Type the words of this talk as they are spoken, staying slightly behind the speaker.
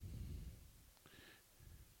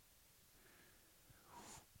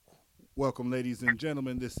Welcome, ladies and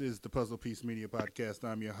gentlemen. This is the Puzzle Piece Media Podcast.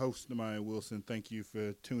 I'm your host, Nehemiah Wilson. Thank you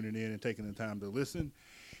for tuning in and taking the time to listen.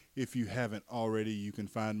 If you haven't already, you can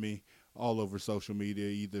find me all over social media.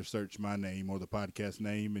 Either search my name or the podcast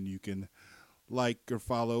name, and you can like or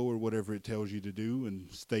follow or whatever it tells you to do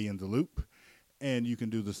and stay in the loop. And you can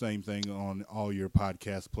do the same thing on all your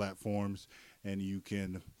podcast platforms, and you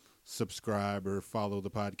can subscribe or follow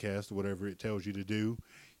the podcast, whatever it tells you to do.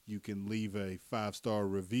 You can leave a 5-star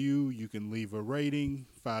review. You can leave a rating,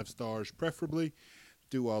 5 stars preferably.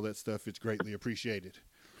 Do all that stuff. It's greatly appreciated.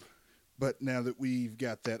 But now that we've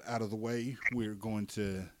got that out of the way, we're going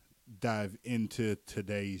to dive into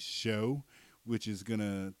today's show, which is going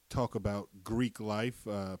to talk about Greek life,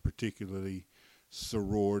 particularly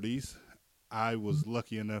sororities. I was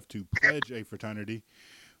lucky enough to pledge a fraternity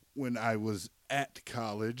when I was at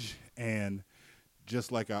college, and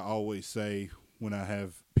just like I always say when I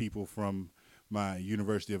have people from my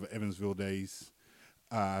University of Evansville days,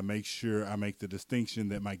 I make sure I make the distinction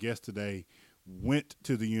that my guest today went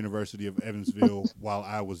to the University of Evansville while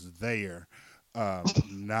I was there,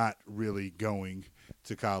 not really going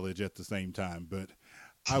to college at the same time. But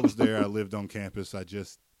I was there. I lived on campus. I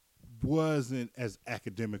just wasn't as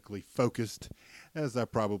academically focused as I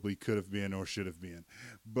probably could have been or should have been.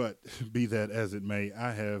 But be that as it may,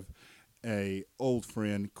 I have a old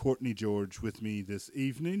friend, Courtney George, with me this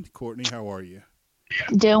evening. Courtney, how are you?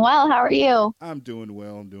 Doing well. How are you? I'm doing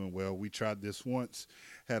well. We tried this once,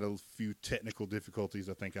 had a few technical difficulties.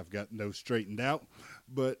 I think I've gotten those straightened out.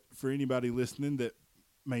 But for anybody listening that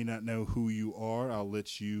may not know who you are, I'll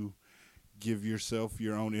let you give yourself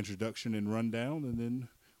your own introduction and rundown, and then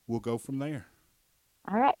we'll go from there.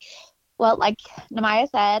 All right. Well, like Namaya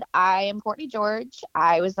said, I am Courtney George.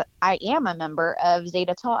 I am a member of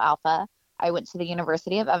Zeta Tau Alpha. I went to the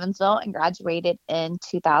University of Evansville and graduated in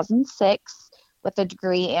 2006 with a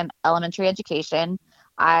degree in elementary education.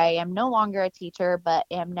 I am no longer a teacher, but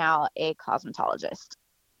am now a cosmetologist.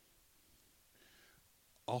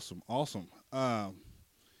 Awesome.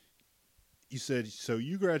 You said so.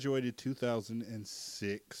 You graduated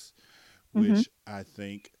 2006, hmm which I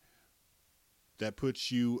think that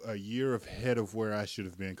puts you a year ahead of where I should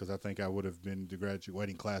have been, because I think I would have been the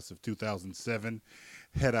graduating class of 2007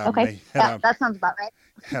 had I Okay. made That sounds about right.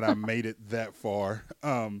 had I made it that far.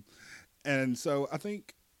 And so I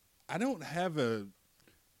think I don't have a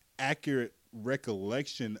accurate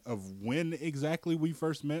recollection of when exactly we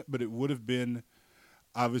first met, but it would have been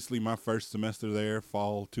obviously my first semester there,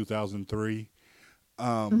 fall 2003.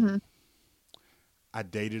 Um, hmm I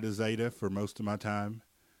dated a Zeta for most of my time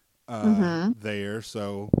hmm there,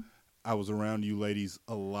 so I was around you ladies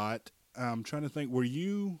a lot. I'm trying to think,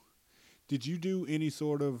 did you do any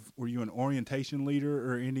sort of, were you an orientation leader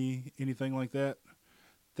or anything like that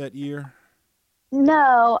year?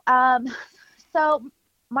 No. So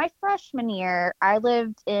my freshman year, I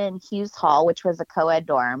lived in Hughes Hall, which was a co-ed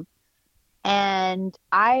dorm. And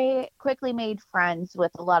I quickly made friends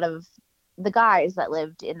with a lot of the guys that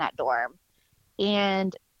lived in that dorm.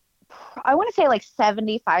 And I want to say like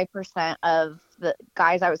 75% of the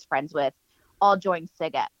guys I was friends with all joined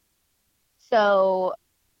SIGEP. So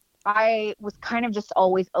I was kind of just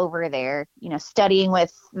always over there, studying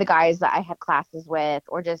with the guys that I had classes with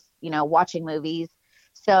or just, watching movies.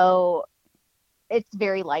 So it's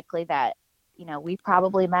very likely that, we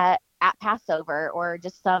probably met at Passover or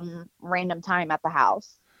just some random time at the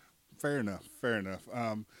house. Fair enough.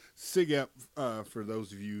 SIGAP, for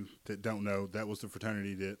those of you that don't know, that was the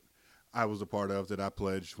fraternity that I was a part of, that I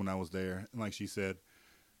pledged when I was there. And like she said,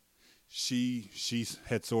 she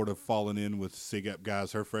had sort of fallen in with SIGAP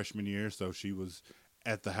guys her freshman year, so she was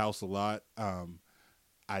at the house a lot.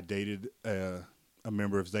 I dated a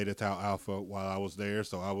member of Zeta Tau Alpha while I was there,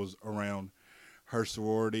 so I was around her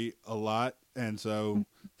sorority a lot, and so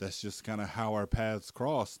that's just kind of how our paths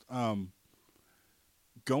crossed.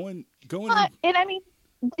 Going in. And I mean,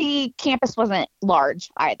 the campus wasn't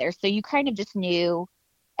large either. So you kind of just knew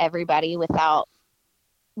everybody without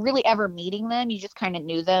really ever meeting them. You just kind of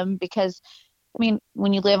knew them because, I mean,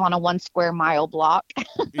 when you live on a 1 square mile block,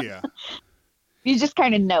 Yeah, you just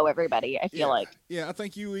kind of know everybody, I feel yeah, like. yeah. I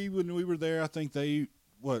think when we were there, I think they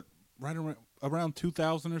what right around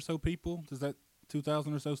 2,000 or so people. Does that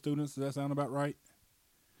 2,000 or so students? Does that sound about right?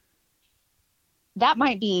 That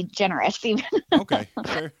might be generous even. Okay,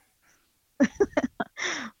 fair.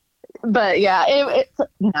 But yeah, it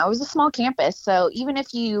was a small campus. So even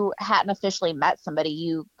if you hadn't officially met somebody,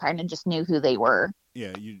 you kind of just knew who they were.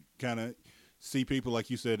 Yeah, you kind of see people like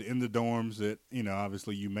you said in the dorms that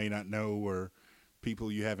obviously you may not know, or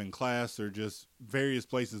people you have in class, or just various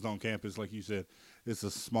places on campus. Like you said, it's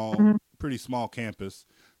a small Mhm. pretty small campus,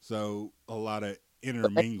 so a lot of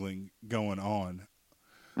intermingling going on.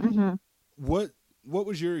 Mm-hmm. What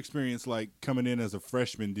was your experience like coming in as a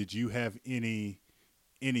freshman? Did you have any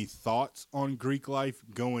thoughts on Greek life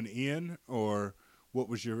going in, or what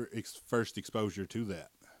was your first exposure to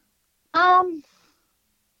that? Um,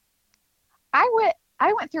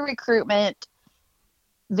 I went through recruitment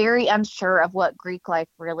very unsure of what Greek life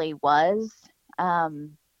really was.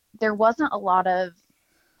 Um, there wasn't a lot of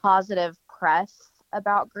positive press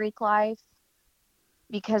about Greek life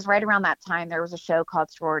because right around that time there was a show called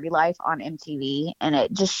Sorority Life on MTV, and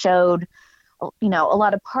it just showed, a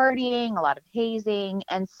lot of partying, a lot of hazing,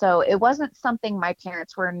 and so it wasn't something my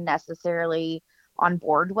parents were necessarily on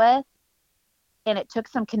board with, and it took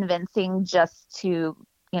some convincing just to,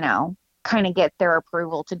 kind of get their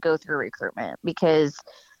approval to go through recruitment because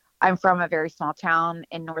I'm from a very small town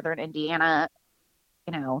in northern Indiana.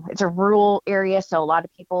 It's a rural area, so a lot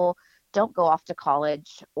of people don't go off to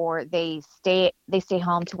college, or they stay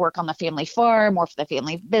home to work on the family farm or for the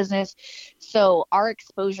family business. So our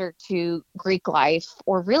exposure to Greek life,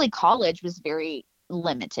 or really college, was very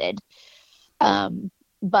limited.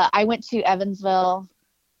 But I went to Evansville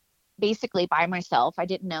basically by myself. I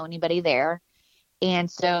didn't know anybody there.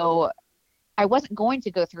 And so I wasn't going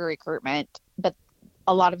to go through recruitment, but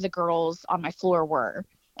a lot of the girls on my floor were.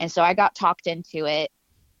 And so I got talked into it.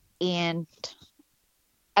 And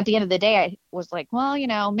at the end of the day, I was like, well,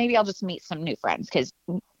 maybe I'll just meet some new friends because,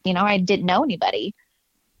 I didn't know anybody.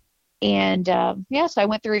 And so I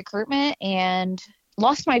went through recruitment and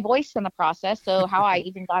lost my voice in the process. So how I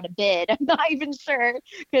even got a bid, I'm not even sure,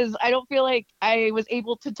 because I don't feel like I was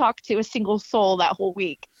able to talk to a single soul that whole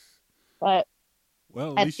week. But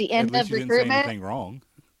Well, at the at end least of you didn't say recruitment, anything wrong.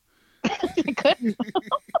 I couldn't.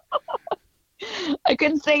 I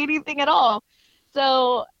couldn't say anything at all.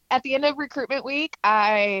 So at the end of recruitment week,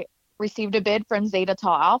 I received a bid from Zeta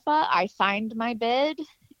Tau Alpha. I signed my bid,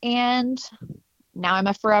 and now I'm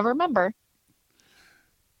a forever member.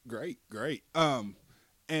 Great, great. And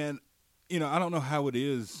I don't know how it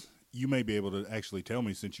is. You may be able to actually tell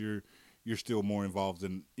me since you're still more involved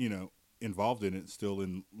in it still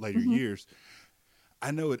in later Mm-hmm. years.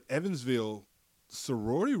 I know at Evansville,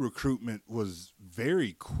 sorority recruitment was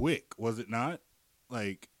very quick, was it not?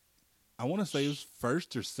 Like, I want to say it was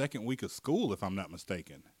first or second week of school, if I'm not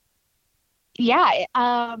mistaken. Yeah,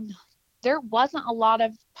 there wasn't a lot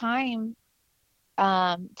of time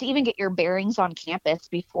to even get your bearings on campus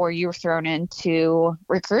before you were thrown into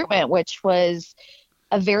recruitment, which was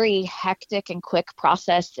a very hectic and quick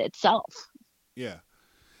process itself. Yeah,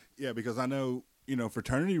 yeah, because I know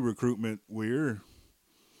fraternity recruitment. We're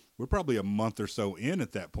probably a month or so in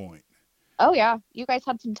at that point. Oh yeah, you guys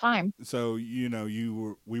had some time. So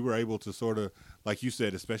we were able to sort of, like you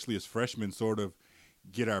said, especially as freshmen, sort of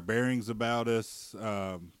get our bearings about us,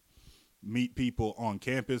 meet people on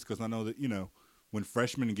campus, because I know that when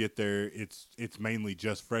freshmen get there, it's mainly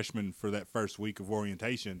just freshmen for that first week of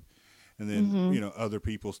orientation, and then Mm-hmm. other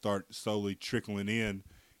people start slowly trickling in,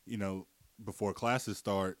 before classes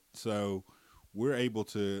start. So we're able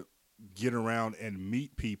to get around and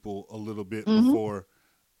meet people a little bit Mm-hmm. before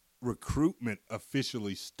recruitment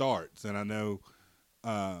officially starts. And I know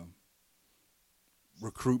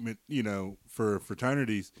recruitment, for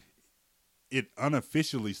fraternities, it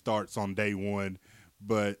unofficially starts on day one,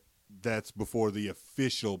 but that's before the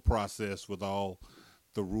official process with all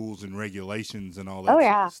the rules and regulations and all Oh that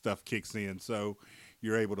yeah. stuff kicks in. So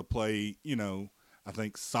you're able to play, I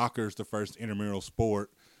think soccer's the first intramural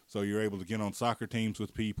sport. So you're able to get on soccer teams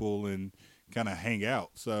with people and kind of hang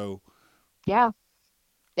out. So, Yeah.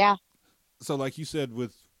 Yeah. so like you said,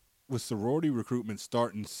 with sorority recruitment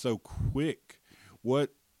starting so quick, what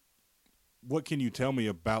can you tell me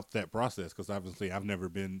about that process? Because obviously I've never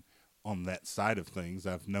been on that side of things.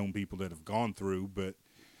 I've known people that have gone through, but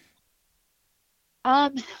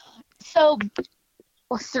Um, so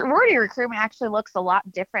sorority recruitment actually looks a lot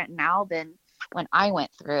different now than when I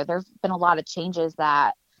went through. There's been a lot of changes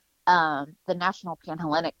that the National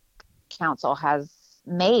Panhellenic Council has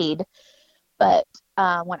made. But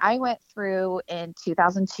when I went through in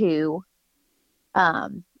 2002,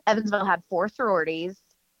 Evansville had 4 sororities.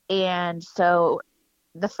 And so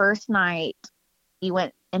the first night you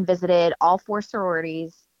went and visited all 4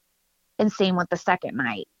 sororities, and same with the second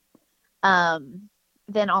night. Um,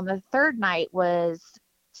 then on the third night was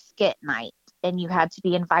skit night, and you had to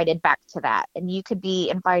be invited back to that. And you could be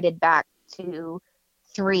invited back to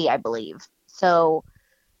 3, I believe. So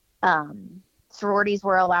sororities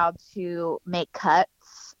were allowed to make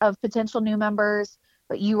cuts of potential new members,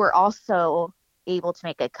 but you were also able to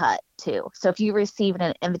make a cut too. So if you received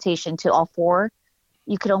an invitation to all 4,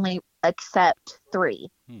 you could only accept 3.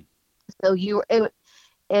 Hmm. So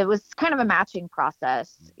it was kind of a matching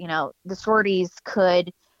process. The sororities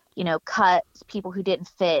could, cut people who didn't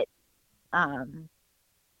fit um,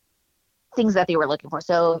 things that they were looking for.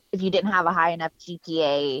 So if you didn't have a high enough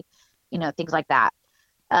GPA, things like that.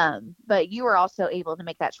 But you were also able to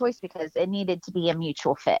make that choice because it needed to be a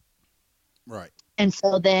mutual fit. Right. And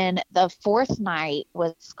so then the 4th night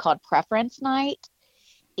was called preference night,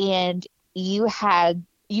 and you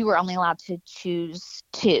were only allowed to choose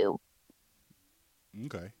 2.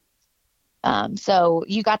 Okay. So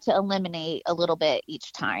you got to eliminate a little bit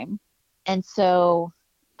each time. And so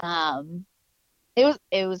um,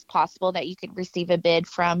 it was possible that you could receive a bid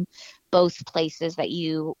from both places that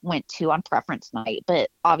you went to on preference night, but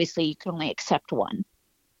obviously you could only accept one.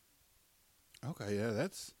 Okay. Yeah,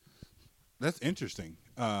 that's interesting.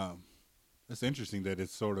 That's interesting that it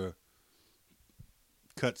sort of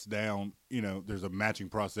cuts down. There's a matching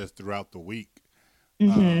process throughout the week.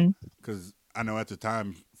 Mm-hmm. Because I know at the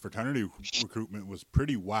time fraternity recruitment was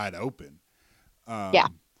pretty wide open. Yeah.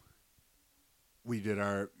 Um,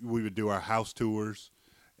 we would do our house tours,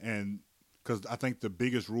 and because I think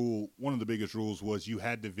one of the biggest rules was you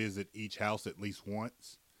had to visit each house at least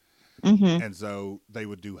once, Mm-hmm. and so they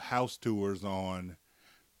would do house tours on,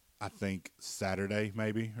 I think, Saturday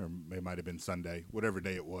maybe, or it might have been Sunday, whatever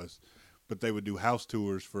day it was. But they would do house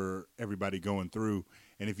tours for everybody going through,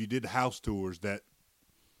 and if you did house tours that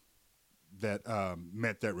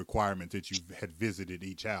met that requirement that you had visited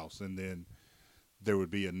each house, and then there would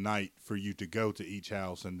be a night for you to go to each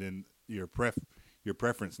house, and then your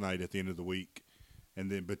preference night at the end of the week, and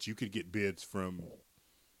then but you could get bids from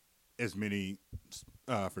as many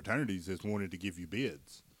fraternities as wanted to give you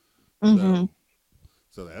bids. Mm-hmm.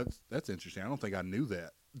 So that's interesting. I don't think I knew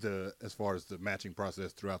that as far as the matching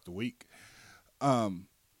process throughout the week. Um,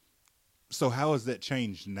 so how has that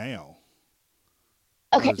changed now?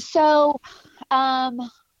 Okay, so I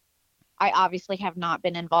obviously have not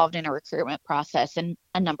been involved in a recruitment process in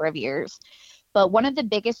a number of years, but one of the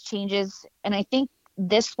biggest changes, and I think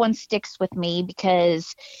this one sticks with me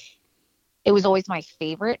because it was always my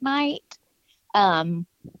favorite night, um,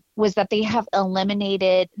 was that they've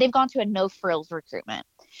gone to a no frills recruitment.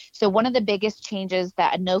 So one of the biggest changes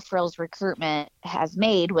that a no frills recruitment has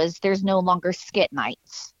made was there's no longer skit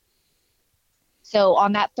nights. So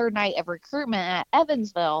on that 3rd night of recruitment at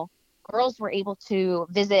Evansville, girls were able to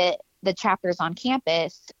visit the chapters on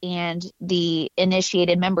campus, and the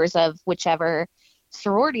initiated members of whichever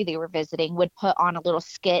sorority they were visiting would put on a little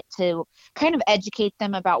skit to kind of educate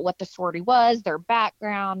them about what the sorority was, their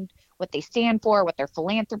background, what they stand for, what their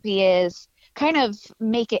philanthropy is, kind of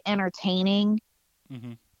make it entertaining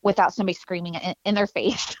mm-hmm. without somebody screaming in their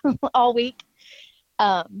face all week.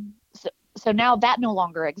 So now that no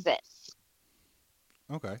longer exists.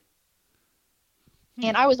 Okay.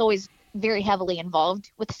 And I was always very heavily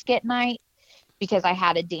involved with skit night because I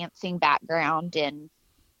had a dancing background and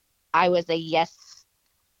I was a yes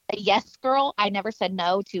girl. I never said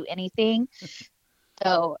no to anything.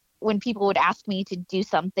 So when people would ask me to do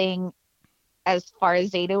something as far as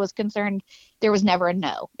Zeta was concerned, there was never a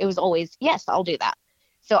no. It was always, yes, I'll do that.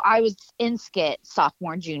 So I was in skit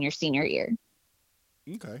sophomore, junior, senior year.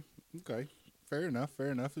 Okay. Okay. Fair enough.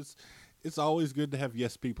 Fair enough. It's always good to have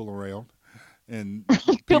yes people around, and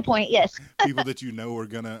Good point. Yes. people that are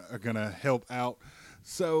gonna help out.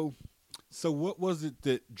 So what was it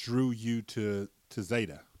that drew you to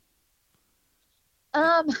Zeta?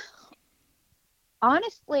 Um,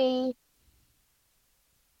 Honestly,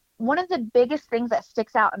 one of the biggest things that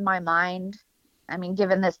sticks out in my mind, I mean,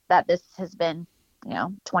 given this has been,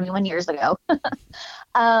 21 years ago,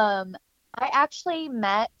 I actually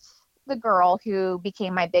met the girl who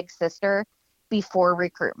became my big sister before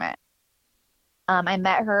recruitment. I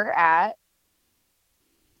met her at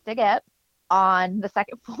Sigep on the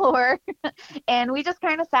 2nd floor, and we just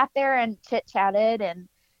kind of sat there and chit chatted. And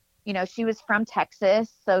she was from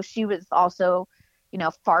Texas, so she was also,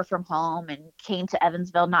 far from home and came to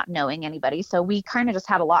Evansville not knowing anybody. So we kind of just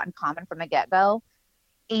had a lot in common from the get-go.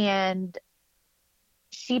 And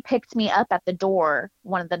she picked me up at the door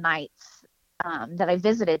one of the nights that I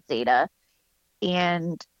visited Zeta.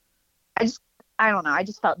 And I don't know, I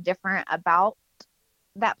just felt different about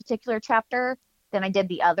that particular chapter than I did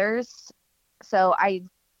the others. So I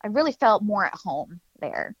really felt more at home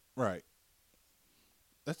there. Right.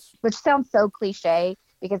 Which sounds so cliche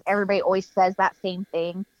because everybody always says that same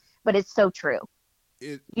thing, but it's so true.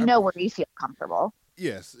 Where you feel comfortable.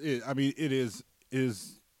 Yes. I mean, it's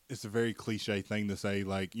a very cliche thing to say.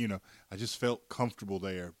 Like, I just felt comfortable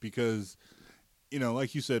there because,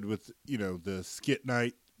 like you said, with, the skit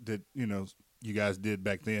night that, you guys did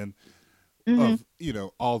back then Hmm. of,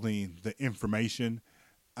 all the information.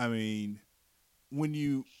 I mean, when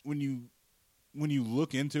you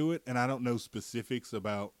look into it, and I don't know specifics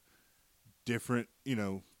about different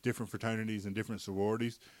fraternities and different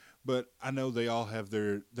sororities, but I know they all have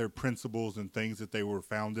their principles and things that they were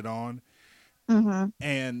founded on. Hmm.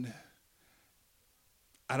 And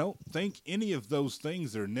I don't think any of those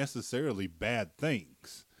things are necessarily bad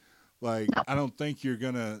things. Like, No, I don't think you're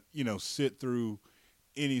gonna, sit through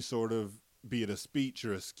any sort of, be it a speech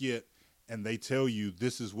or a skit, and they tell you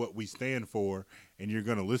this is what we stand for, and you're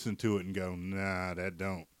gonna listen to it and go, nah, that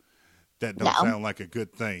don't no, sound like a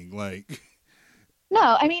good thing. Like,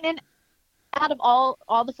 no. I mean, and out of all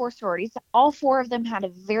the four sororities, all four of them had a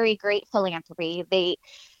very great philanthropy. They,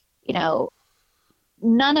 you know,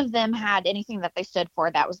 none of them had anything that they stood for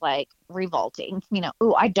that was like revolting.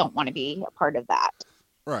 Oh, I don't want to be a part of that.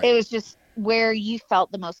 right, It was just where you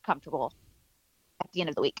felt the most comfortable at the end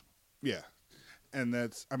of the week. yeah, and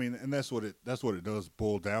that's what it does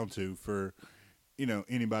boil down to for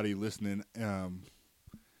anybody listening. I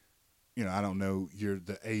don't know you're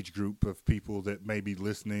the age group of people that may be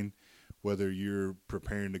listening, whether you're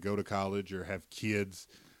preparing to go to college or have kids,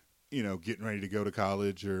 getting ready to go to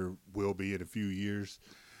college or will be in a few years,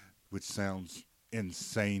 which sounds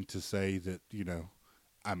insane to say that,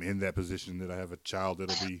 I'm in that position that I have a child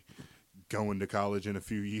that'll be going to college in a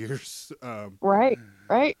few years. Right,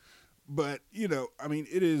 right. But,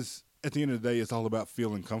 it is, at the end of the day, it's all about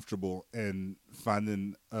feeling comfortable and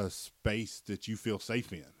finding a space that you feel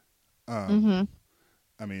safe in. Um,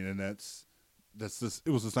 Hmm. and that's this. It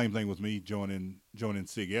was the same thing with me joining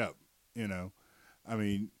Sig Up. You know, I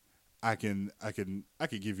mean, I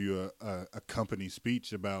could give you a company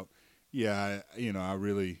speech about, yeah, I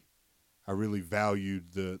really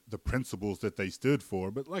valued the principles that they stood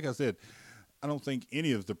for. But like I said, I don't think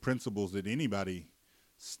any of the principles that anybody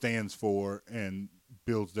stands for and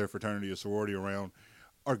builds their fraternity or sorority around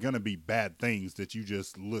are going to be bad things that you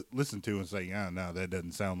just listen to and say, "Ah, no, that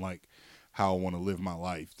doesn't sound like how I want to live my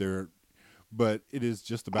life." But it is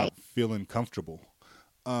just Right. about feeling comfortable.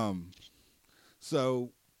 Um,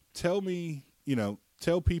 so tell me,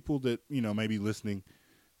 tell people that maybe listening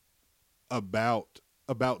about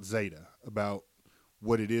Zeta, about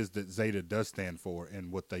what it is that Zeta does stand for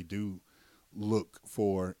and what they do look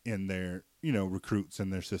for in their recruits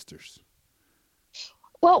and their sisters.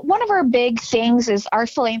 Well, one of our big things is our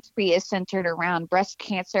philanthropy is centered around breast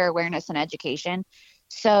cancer awareness and education.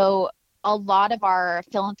 So a lot of our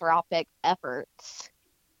philanthropic efforts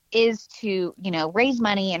is to, raise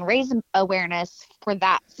money and raise awareness for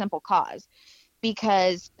that simple cause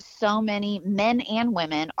because so many men and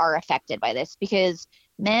women are affected by this because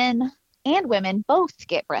men and women both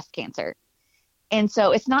get breast cancer. And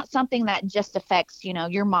so it's not something that just affects,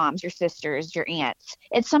 your moms, your sisters, your aunts.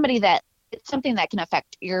 It's something that can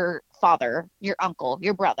affect your father, your uncle,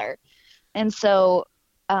 your brother. And so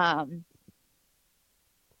um,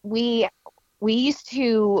 we we used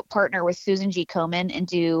to partner with Susan G. Komen and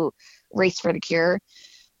do Race for the Cure.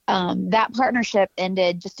 That partnership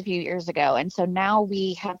ended just a few years ago, and so now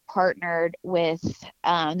we have partnered with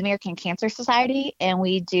the American Cancer Society, and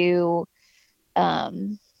we do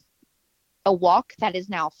um, a walk that is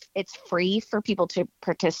now it's free for people to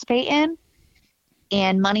participate in,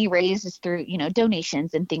 and money raised is through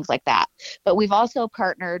donations and things like that. But we've also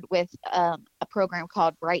partnered with a program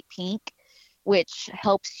called Bright Pink, which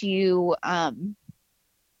helps you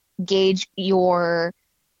gauge your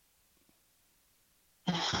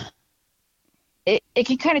it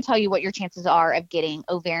can kind of tell you what your chances are of getting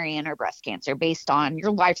ovarian or breast cancer based on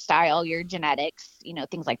your lifestyle, your genetics,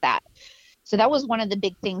 things like that. So that was one of the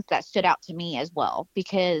big things that stood out to me as well,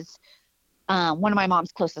 because one of my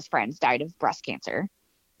mom's closest friends died of breast cancer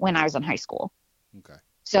when I was in high school. Okay.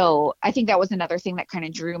 So I think that was another thing that kind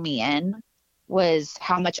of drew me in was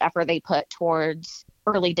how much effort they put towards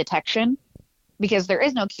early detection because there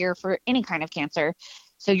is no cure for any kind of cancer.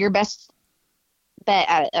 So your best bet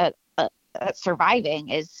at surviving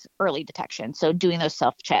is early detection. So doing those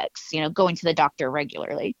self checks, going to the doctor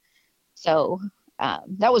regularly. So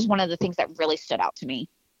that was one of the things that really stood out to me.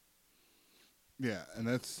 Yeah, and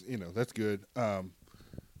that's good.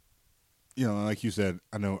 Like you said,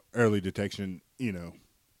 I know early detection,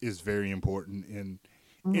 is very important in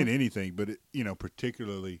Mm-hmm. anything, but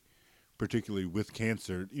particularly with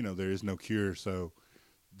cancer, there is no cure. So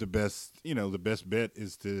the best bet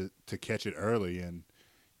is to catch it early, and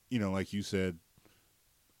like you said,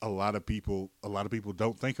 a lot of people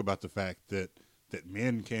don't think about the fact that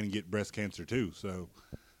men can get breast cancer too. So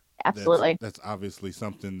that's Absolutely. that's obviously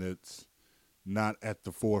something that's not at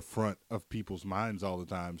the forefront of people's minds all the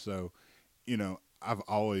time. So I've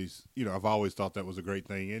always thought that was a great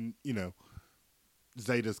thing. And,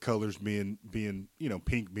 Zeta's colors being,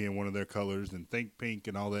 pink being one of their colors and Think Pink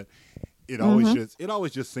and all that. It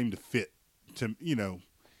always just seemed to fit to,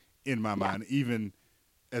 in my mind, even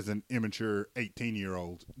as an immature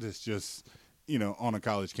 18-year-old that's just, on a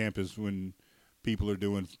college campus when people are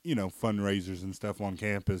doing, fundraisers and stuff on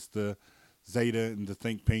campus, the Zeta and the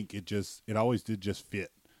Think Pink, it always did just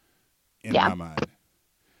fit in my mind.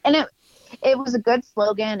 And it was a good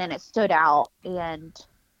slogan and it stood out. And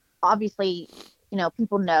obviously,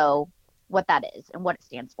 people know what that is and what it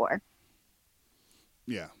stands for.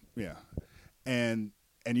 Yeah. Yeah. And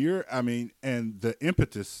the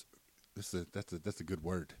impetus, that's a good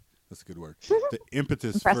word. That's a good word. The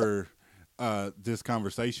impetus Impressive. for this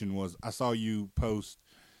conversation was I saw you post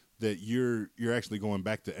that you're actually going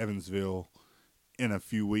back to Evansville in a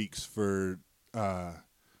few weeks for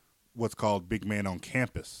what's called Big Man on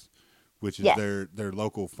Campus, which is their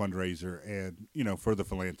local fundraiser and for the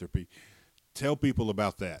philanthropy. Tell people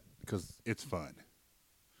about that because it's fun.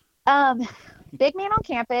 Big Man on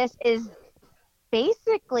Campus is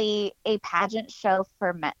basically a pageant show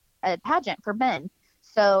for men, a pageant for men.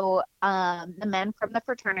 So the men from the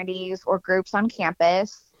fraternities or groups on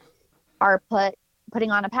campus are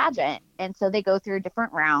putting on a pageant. And so they go through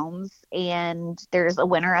different rounds and there's a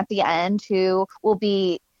winner at the end who will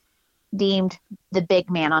be deemed the big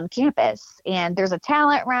man on campus. And there's a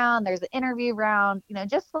talent round, there's an interview round,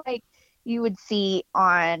 just like you would see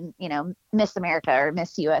on, Miss America or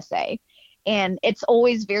Miss USA. And it's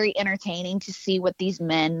always very entertaining to see what these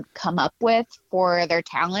men come up with for their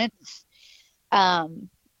talents.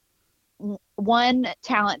 One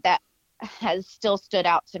talent that has still stood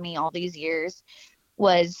out to me all these years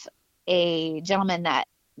was a gentleman that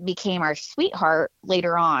became our sweetheart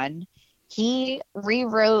later on. He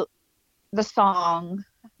rewrote the song,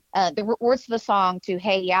 the words of the song to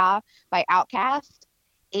Hey Ya by Outkast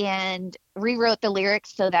and rewrote the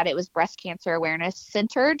lyrics so that it was breast cancer awareness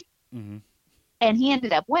centered. Mm-hmm. And he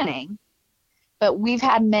ended up winning. But we've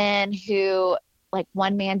had men who, like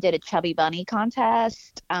one man did a chubby bunny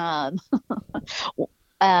contest. A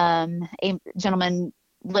gentleman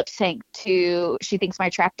lip synced to She Thinks My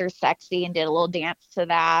Tractor's Sexy and did a little dance to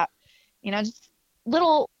that. Just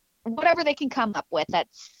little, whatever they can come up with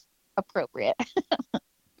that's appropriate.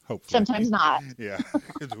 Hopefully. Sometimes not. Yeah.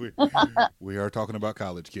 we are talking about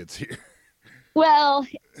college kids here. Well,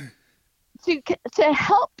 to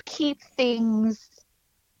help keep things,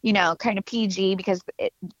 kind of PG, because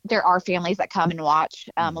there are families that come and watch.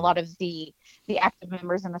 A lot of the active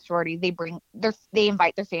members in the sorority, they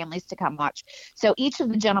invite their families to come watch. So each of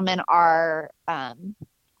the gentlemen are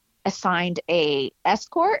assigned a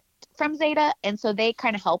escort from Zeta, and so they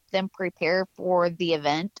kind of help them prepare for the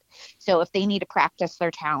event. So if they need to practice their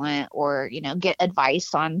talent or get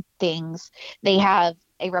advice on things, they have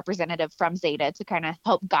a representative from Zeta to kind of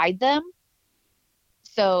help guide them.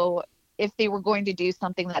 So if they were going to do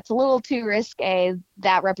something that's a little too risque,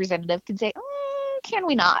 that representative can say, can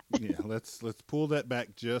we not? Yeah, let's pull that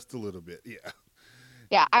back just a little bit. Yeah.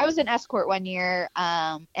 Yeah, I was an escort one year,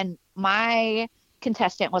 and my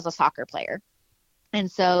contestant was a soccer player. And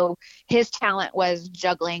so his talent was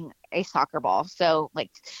juggling a soccer ball. So like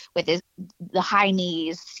with the high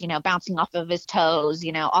knees, bouncing off of his toes,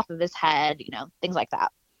 off of his head, things like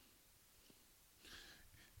that.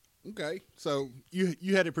 Okay, so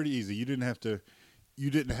you had it pretty easy. You didn't have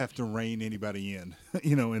to rein anybody in,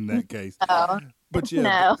 in that case. No. But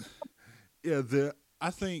yeah, No.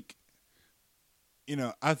 I think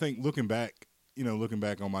looking back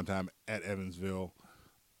on my time at Evansville,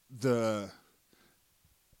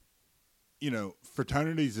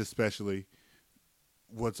 fraternities especially,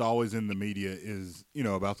 what's always in the media is,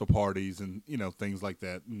 about the parties and, things like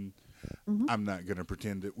that. And I'm not going to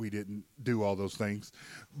pretend that we didn't do all those things.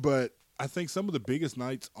 But I think some of the biggest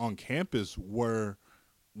nights on campus were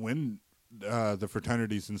when the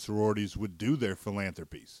fraternities and sororities would do their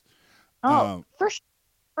philanthropies. For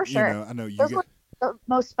sure. I know you Those were the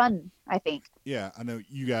most fun, I think. Yeah, I know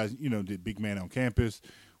you guys, did Big Man on Campus.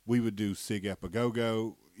 We would do Sig Up a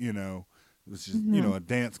Go-Go, which is, a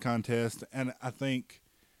dance contest. And I think,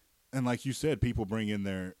 and like you said, people bring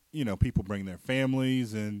their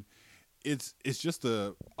families, and it's just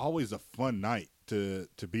always a fun night to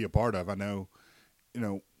be a part of. I know,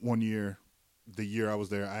 one year, the year I was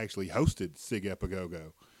there, I actually hosted Sig Up a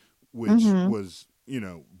Go-Go, which was,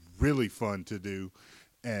 really fun to do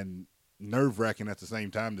and nerve-wracking at the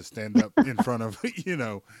same time to stand up in front of,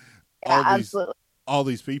 all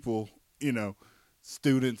these people,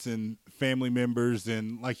 students and family members,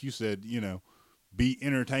 and like you said, be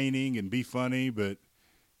entertaining and be funny, but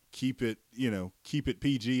keep it, keep it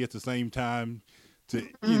PG at the same time to,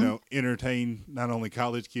 Mhm. entertain not only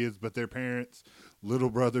college kids, but their parents, little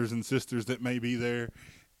brothers and sisters that may be there.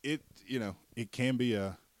 It can be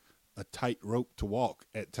a tight rope to walk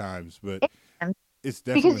at times, but And it's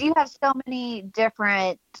because definitely, you have so many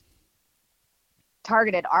different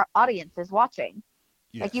targeted audiences watching.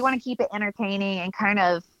 Like you want yes. to keep it entertaining and kind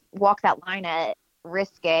of walk that line at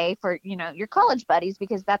risque for, your college buddies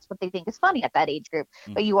because that's what they think is funny at that age group.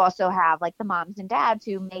 But Mhm. you also have like the moms and dads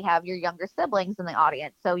who may have your younger siblings in the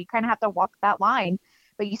audience. So you kind of have to walk that line,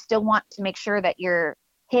 but you still want to make sure that you're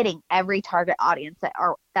hitting every target audience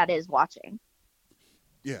that is watching.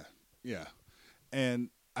 Yeah, yeah. And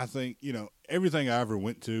I think, everything I ever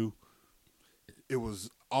went to, it was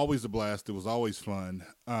always a blast. It was always fun.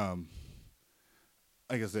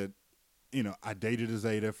 Like I said, I dated a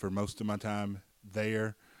Zeta for most of my time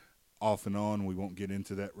there, off and on. We won't get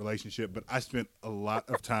into that relationship, but I spent a lot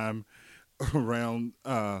of time around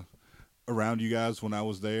around you guys when I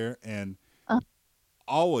was there, and Uh,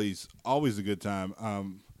 always a good time.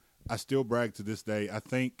 I still brag to this day. I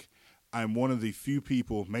think I'm one of the few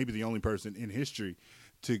people, maybe the only person in history,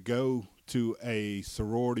 to go to a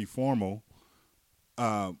sorority formal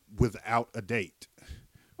without a date.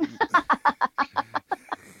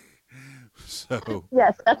 So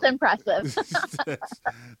yes, that's impressive. that's,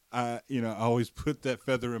 I always put that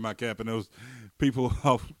feather in my cap, and those people,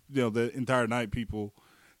 the entire night, people,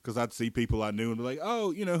 because I'd see people I knew and be like,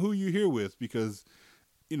 oh, who you here with? Because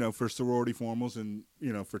for sorority formals and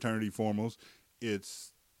fraternity formals,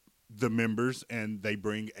 it's the members and they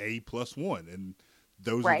bring a plus one, and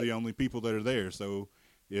those are Right. the only people that are there. So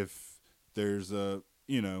if there's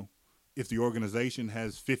if the organization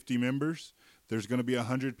has 50 members, there's going to be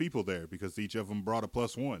 100 people there because each of them brought a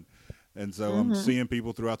plus one. And so I'm Hmm. seeing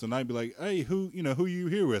people throughout the night be like, hey, who you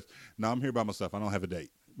here with? No, I'm here by myself. I don't have a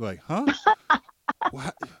date. Like, huh?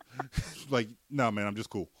 What? Like, no, man, I'm just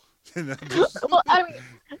cool. And I just, Well, I mean,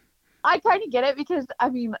 I kind of get it because I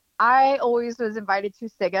mean, I always was invited to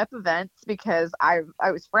SIG up events because I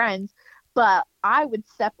was friends, but I would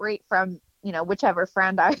separate from, whichever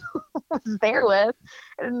friend I was there with.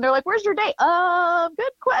 And they're like, "Where's your date?"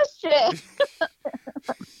 Good question.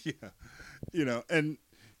 yeah, and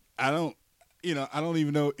I don't, I don't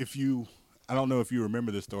even know if you, I don't know if you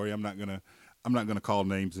remember this story. I'm not gonna call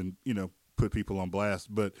names and put people on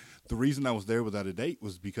blast. But the reason I was there without a date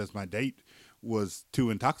was because my date was too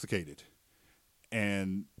intoxicated,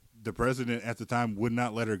 and the president at the time would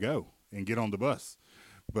not let her go and get on the bus.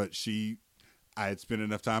 But I had spent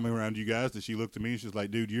enough time around you guys that she looked at me and she's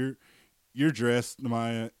like, "Dude, you're dressed,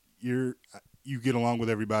 Maya. You get along with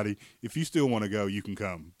everybody. If you still want to go, you can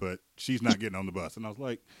come. But she's not getting on the bus." And I was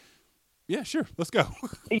like, "Yeah, sure, let's go."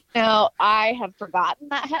 I have forgotten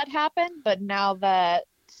that had happened, but now that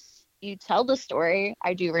you tell the story,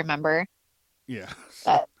 I do remember Yeah.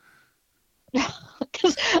 that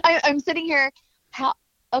because I'm sitting here. How?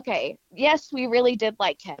 Okay, yes, we really did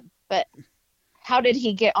like him, but how did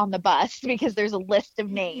he get on the bus? Because there's a list of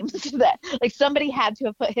names that like somebody had to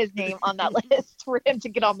have put his name on that list for him to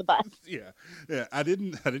get on the bus. Yeah, yeah. I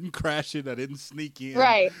didn't crash it. I didn't sneak in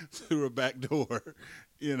Right, through a back door.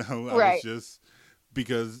 I was right. just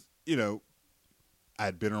because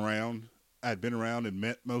I'd been around. I'd been around and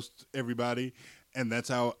met most everybody, and that's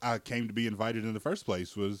how I came to be invited in the first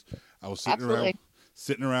place. Was I was Absolutely.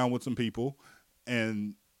 sitting around with some people,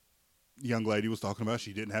 and the young lady was talking about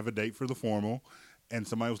she didn't have a date for the formal, and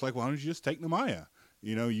somebody was like, "Why don't you just take Namaya?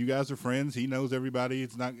 You guys are friends. He knows everybody.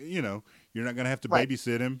 It's not, you're not going to have to Right.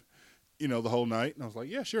 babysit him, the whole night." And I was like,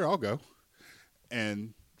 "Yeah, sure, I'll go."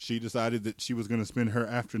 And she decided that she was going to spend her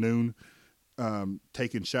afternoon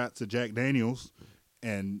taking shots at Jack Daniels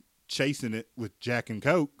and chasing it with Jack and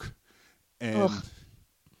Coke, and Ugh.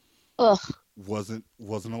 Ugh. wasn't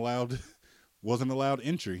allowed wasn't allowed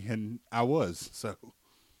entry, and I was. So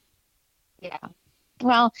Yeah.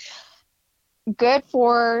 Well, good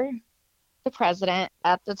for the president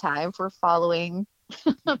at the time for following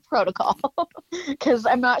protocol because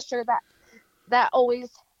I'm not sure that always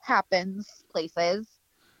happens places.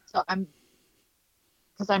 So I'm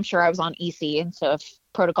sure I was on EC, and so if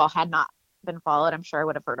protocol had not been followed, I'm sure I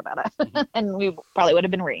would have heard about mhm, it, and we probably would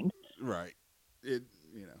have been reamed. right, it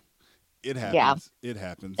you know it Yeah, happens. It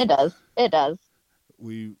happens. it does. It does.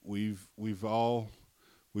 We've all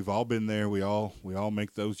been there. We all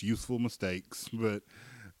make those youthful mistakes, but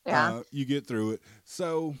Yeah. you get through it.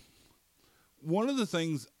 So one of the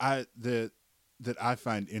things that I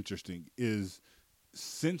find interesting is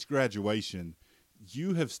since graduation,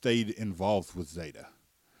 you have stayed involved with Zeta,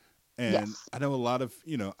 and Yes. I know a lot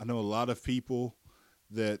of people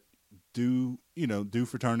that do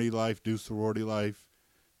fraternity life, do sorority life,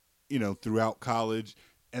 throughout college,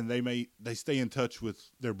 and they stay in touch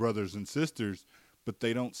with their brothers and sisters, but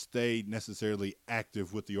they don't stay necessarily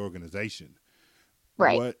active with the organization.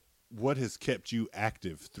 Right. What has kept you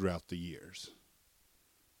active throughout the years?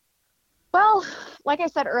 Well, like I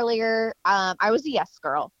said earlier, I was a yes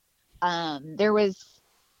girl. There was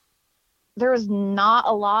not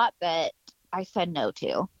a lot that I said no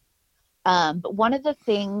to. But one of the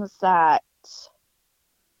things that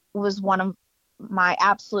was one of my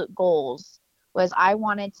absolute goals was I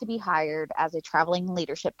wanted to be hired as a traveling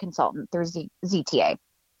leadership consultant through ZTA.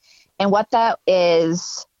 And what that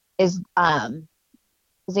is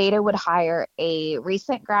Zeta would hire a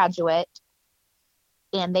recent graduate,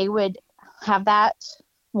 and they would have that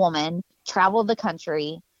woman travel the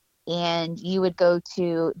country, and you would go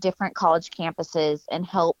to different college campuses and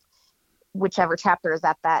help whichever chapter is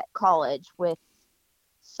at that college with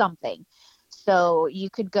something. So you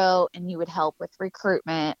could go and you would help with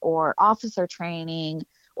recruitment or officer training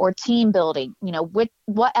or team building,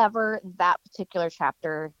 whatever that particular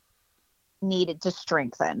chapter needed to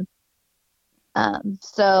strengthen.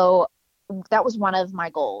 So that was one of my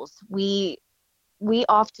goals. We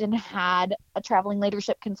often had a traveling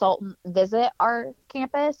leadership consultant visit our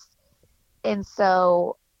campus, and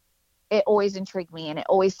so it always intrigued me and it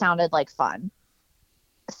always sounded like fun.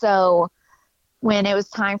 So when it was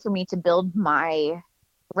time for me to build my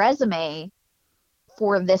resume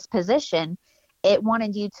for this position, it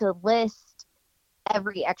wanted you to list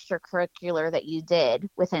every extracurricular that you did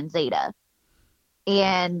within Zeta.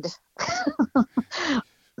 And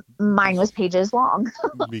mine was pages long.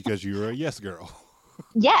 Because you were a yes girl.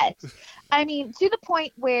 Yes. I mean, to the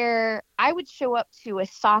point where I would show up to a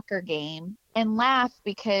soccer game and laugh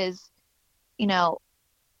because,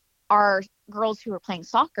 our girls who were playing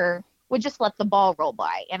soccer would just let the ball roll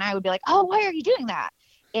by. And I would be like, oh, why are you doing that?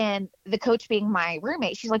 And the coach, being my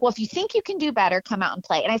roommate, she's like, well, if you think you can do better, come out and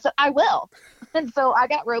play. And I said, I will. And so I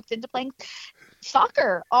got roped into playing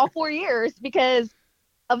soccer all 4 years because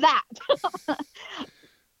of that.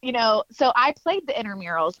 So I played the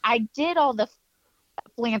intramurals. I did all the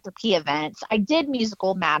philanthropy events. I did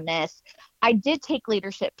musical madness. I did take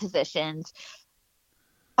leadership positions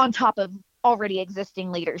on top of already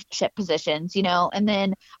existing leadership positions, and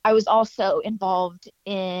then I was also involved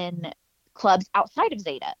in clubs outside of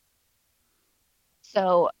Zeta.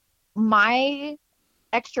 So my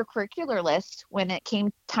extracurricular list, when it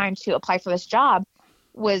came time to apply for this job,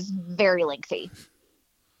 was very lengthy.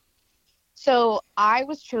 So I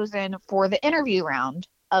was chosen for the interview round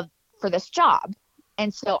for this job.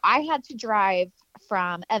 And so I had to drive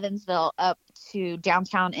from Evansville up to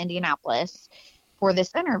downtown Indianapolis for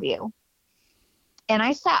this interview. And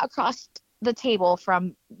I sat across the table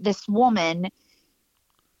from this woman,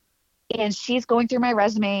 and she's going through my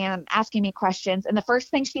resume and asking me questions. And the first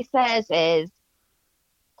thing she says is,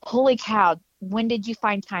 holy cow, when did you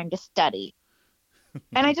find time to study?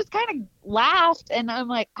 And I just kind of laughed, and I'm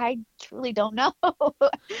like, I truly don't know.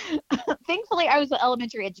 Thankfully, I was an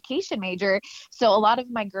elementary education major, so a lot of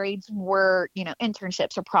my grades were,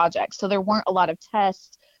 internships or projects. So there weren't a lot of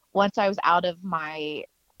tests once I was out of my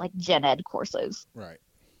gen ed courses. Right.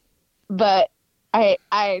 But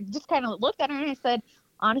I just kind of looked at her and I said,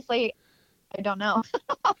 honestly, I don't know.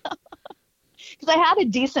 Because I had a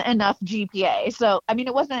decent enough GPA. So, I mean,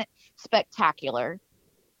 it wasn't spectacular,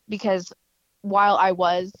 because while I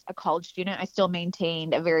was a college student, I still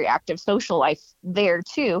maintained a very active social life there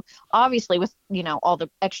too, obviously with, all the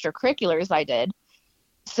extracurriculars I did.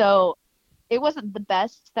 So it wasn't the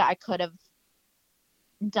best that I could have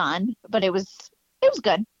done, but it was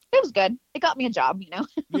good. It was good. It got me a job,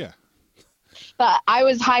 Yeah. But I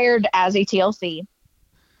was hired as a TLC.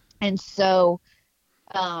 And so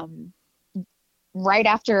right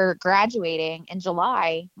after graduating in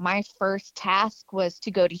July, my first task was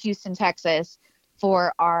to go to Houston, Texas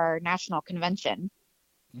for our national convention.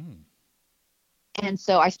 Mm. And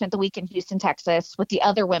so I spent the week in Houston, Texas with the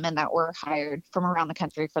other women that were hired from around the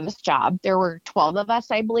country for this job. There were 12 of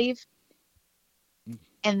us, I believe. Mm.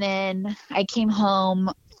 And then I came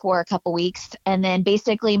home for a couple weeks and then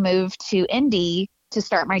basically moved to Indy to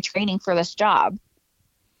start my training for this job.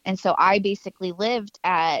 And so I basically lived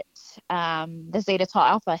at the Zeta Tau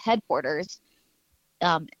Alpha headquarters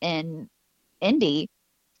in Indy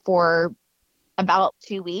for about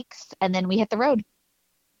 2 weeks, and then we hit the road.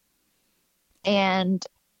 And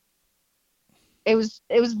it was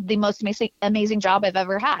the most amazing job I've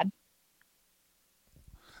ever had.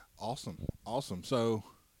 Awesome. So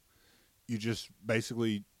you just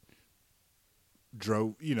basically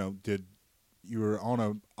drove, you were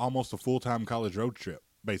on almost a full-time college road trip,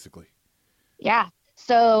 basically. Yeah.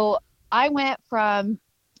 So I went from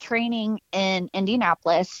training in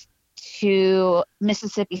Indianapolis to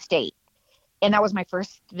Mississippi State, and that was my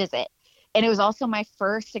first visit. And it was also my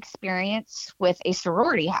first experience with a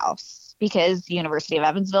sorority house because the University of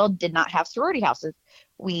Evansville did not have sorority houses.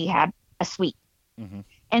 We had a suite. Hmm.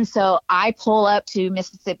 And so I pull up to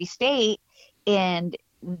Mississippi State, and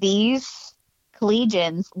these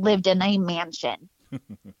collegians lived in a mansion.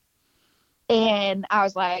 And I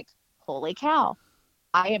was like, holy cow,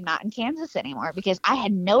 I am not in Kansas anymore because I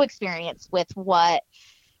had no experience with what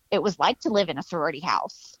it was like to live in a sorority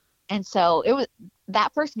house. And so it was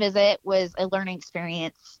that first visit was a learning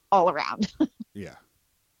experience all around. Yeah.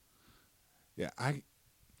 Yeah.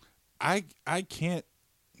 I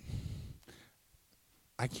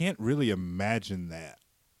can't really imagine that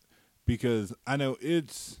because I know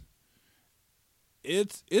it's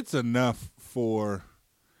enough for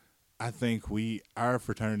I think our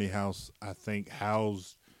fraternity house I think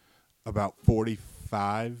housed about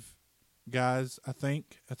 45 guys I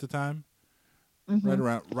think at the time. Hmm.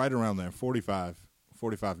 Right around there 45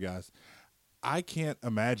 guys. I can't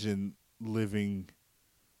imagine living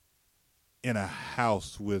in a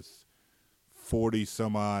house with 40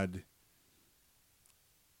 some odd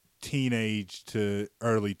teenage to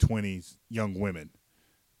early 20s young women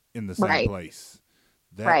in the same Right, place.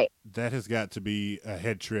 right. That has got to be a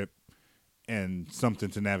head trip and something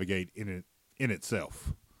to navigate in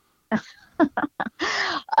itself.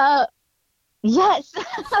 Uh, yes.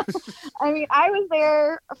 I mean, I was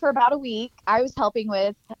there for about a week. I was helping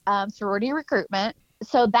with sorority recruitment.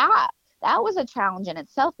 So that was a challenge in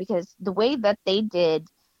itself because the way that they did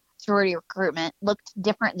sorority recruitment looked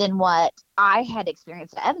different than what I had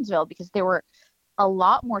experienced at Evansville because there were a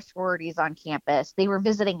lot more sororities on campus. They were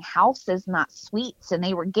visiting houses, not suites, and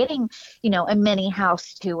they were getting, a mini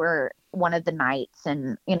house tour one of the nights.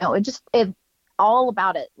 And, it all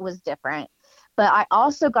about it was different. But I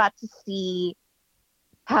also got to see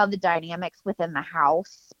how the dynamics within the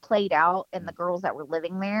house played out and the girls that were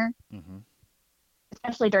living there, Mm-hmm.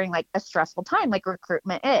 especially during like a stressful time like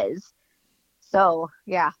recruitment is. So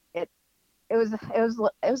yeah, it was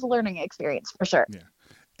a learning experience for sure. Yeah.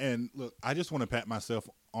 And look, I just want to pat myself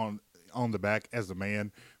on the back as a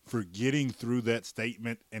man for getting through that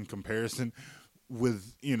statement and comparison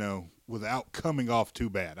without coming off too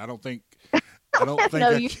bad. I don't think No,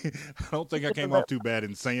 you I don't think I came absolutely. off too bad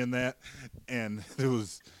in saying that, and it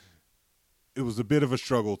was a bit of a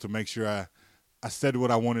struggle to make sure I said what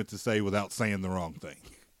I wanted to say without saying the wrong thing.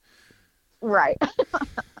 Right.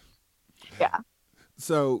 Yeah.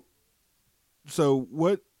 So so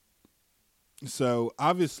what so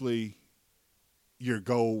obviously your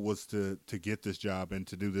goal was to get this job and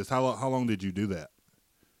to do this. How long did you do that?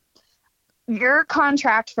 Your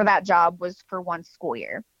contract for that job was for one school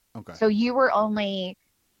year. Okay. So you were only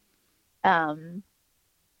um,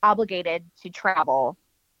 obligated to travel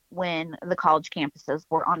when the college campuses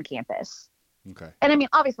were on campus. Okay. And I mean,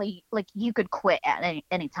 obviously, like you could quit at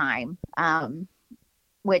any time,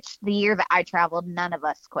 which the year that I traveled, none of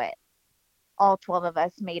us quit. All 12 of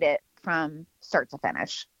us made it from start to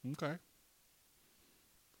finish. Okay.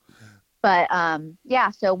 But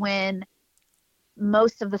yeah, so when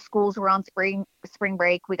most of the schools were on spring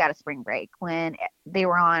break, we got a spring break. When they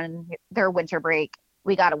were on their winter break,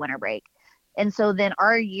 we got a winter break. And so then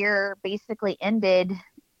our year basically ended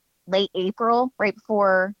late April, right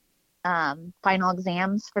before final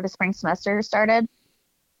exams for the spring semester started.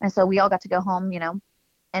 And so we all got to go home,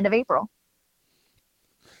 end of April.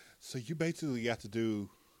 So you basically got to do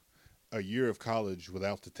a year of college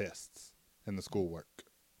without the tests and the schoolwork.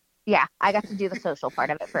 Yeah, I got to do the social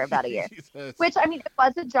part of it for about a year, Jesus. which I mean, it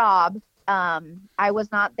was a job. I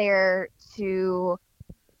was not there to,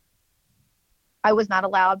 I was not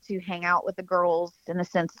allowed to hang out with the girls in the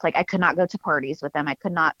sense like I could not go to parties with them. I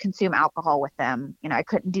could not consume alcohol with them. I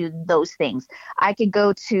couldn't do those things. I could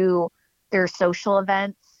go to their social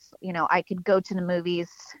events. I could go to the movies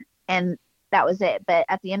and that was it. But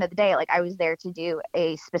at the end of the day, like I was there to do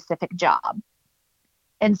a specific job.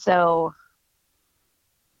 And so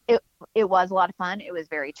it it was a lot of fun. It was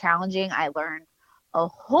very challenging. I learned a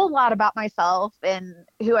whole lot about myself and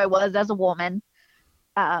who I was as a woman.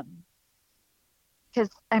 Because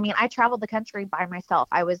I mean, I traveled the country by myself.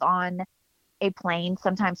 I was on a plane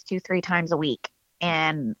sometimes 2, 3 times a week,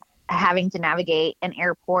 and having to navigate an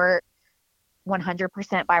airport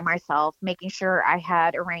 100% by myself, making sure I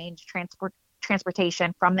had arranged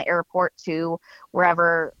transportation from the airport to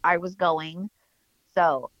wherever I was going.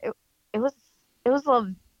 So it was it was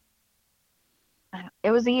a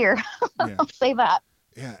it was a year. Yeah. I'll say that.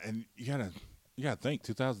 Yeah, and you gotta think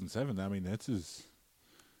 2007. I mean, that's is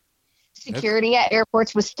Security at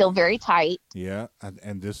airports was still very tight. Yeah,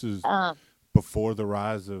 and this is Um, before the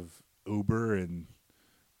rise of Uber and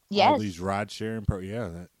all these yes, ride sharing. Yeah,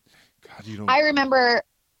 that God, you don't. I remember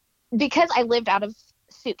because I lived out of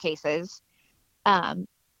suitcases. Um,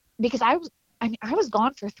 because I was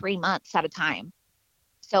gone for 3 months at a time.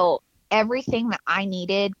 So everything that I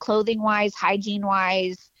needed, clothing wise, hygiene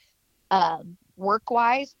wise, work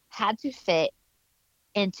wise, had to fit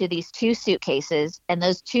into these two suitcases, and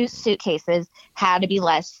those two suitcases had to be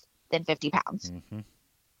less than 50 pounds. Mm-hmm.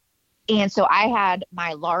 And so I had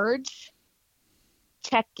my large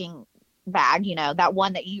checking bag, that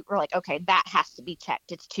one that you were like, okay, that has to be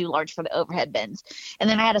checked. It's too large for the overhead bins. And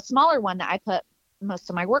then I had a smaller one that I put most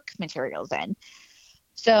of my work materials in.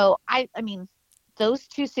 So I mean, those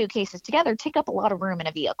two suitcases together take up a lot of room in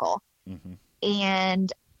a vehicle. Mm-hmm.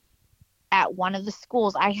 And at one of the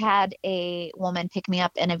schools, I had a woman pick me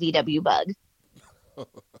up in a VW bug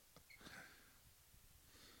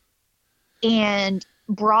and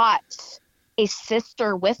brought a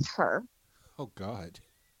sister with her. Oh God.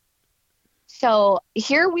 So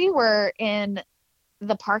here we were in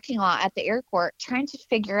the parking lot at the airport trying to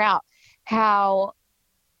figure out how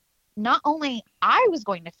not only I was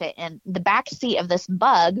going to fit in the back seat of this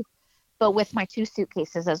bug, but with my two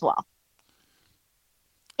suitcases as well.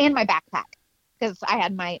 And my backpack, because I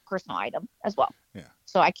had my personal item as well. Yeah.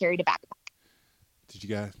 So I carried a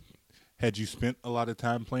backpack. Had you spent a lot of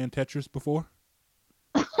time playing Tetris before?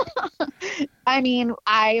 I mean,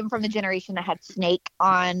 I am from the generation that had Snake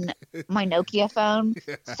on my Nokia phone.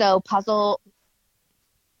 Yeah. So puzzle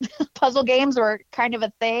games were kind of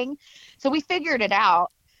a thing. So we figured it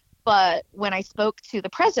out. But when I spoke to the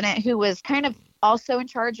president, who was kind of also in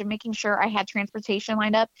charge of making sure I had transportation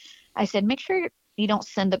lined up, I said, make sure you don't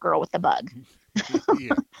send the girl with the bug.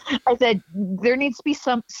 Yeah. I said, there needs to be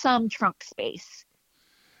some trunk space.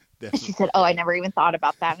 And she said, oh, I never even thought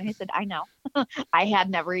about that. And I said, I know. I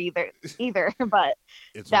had never either, but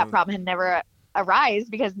that problem had never arise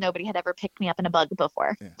because nobody had ever picked me up in a bug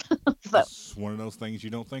before. Yeah. So it's one of those things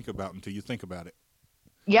you don't think about until you think about it.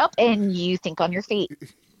 Yep, and you think on your feet.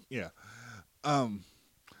 Yeah.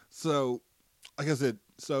 So like I said,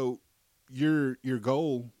 so your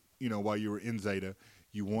goal, while you were in Zeta,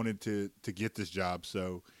 you wanted to get this job.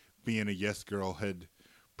 So being a yes girl had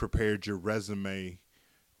prepared your resume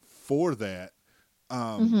for that.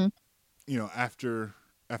 Mm-hmm. After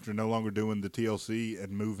no longer doing the TLC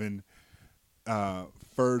and moving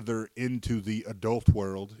further into the adult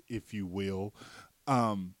world, if you will,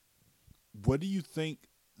 what do you think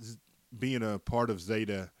being a part of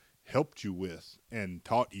Zeta helped you with and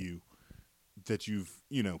taught you that you've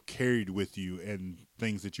carried with you, and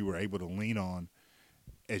things that you were able to lean on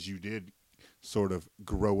as you did sort of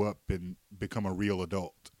grow up and become a real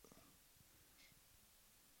adult?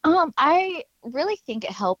 I really think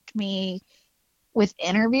it helped me with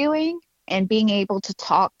interviewing and being able to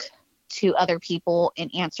talk to other people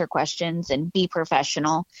and answer questions and be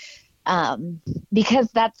professional.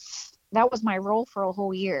 Because that was my role for a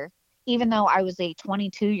whole year. Even though I was a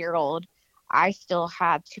 22-year-old, I still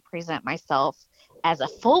had to present myself as a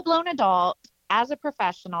full-blown adult, as a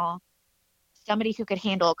professional, somebody who could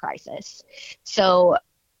handle a crisis. So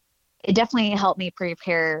it definitely helped me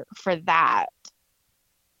prepare for that.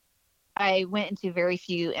 I went into very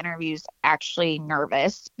few interviews actually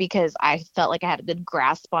nervous because I felt like I had a good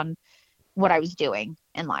grasp on what I was doing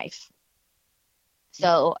in life.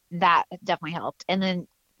 So that definitely helped. And then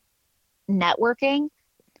networking,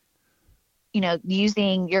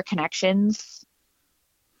 using your connections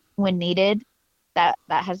when needed, that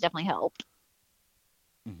has definitely helped.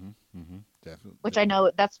 Mm-hmm. Mm-hmm. Definitely. Which I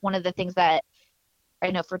know that's one of the things that I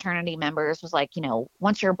know fraternity members was like,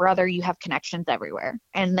 once you're a brother, you have connections everywhere.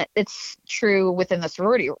 And it's true within the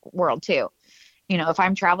sorority world too. If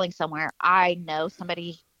I'm traveling somewhere, I know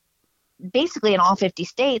somebody basically in all 50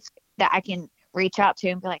 states that I can reach out to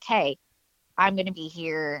and be like, hey, I'm going to be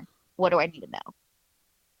here. What do I need to know?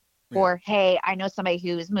 Yeah. Or, hey, I know somebody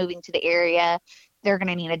who's moving to the area. They're going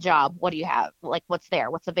to need a job. What do you have? Like, what's there?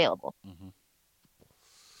 What's available? Mm-hmm.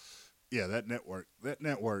 Yeah, that network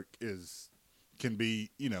can be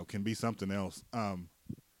something else.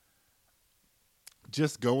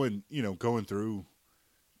 Just going through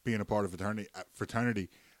being a part of fraternity,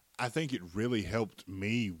 I think it really helped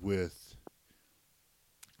me with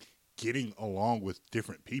getting along with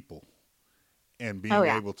different people and being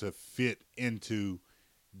able to fit into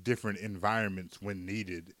different environments when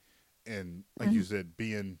needed. And like you said,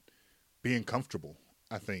 being comfortable,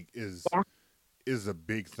 I think is a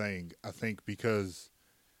big thing. I think because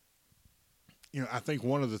I think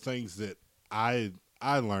one of the things that I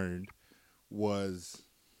learned was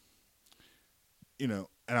and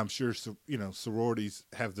I'm sure, sororities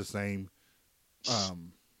have the same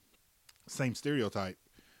stereotype,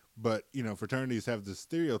 but, fraternities have the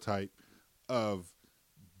stereotype of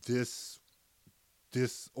this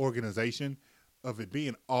organization of it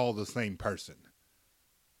being all the same person.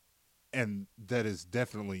 And that is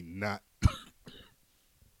definitely not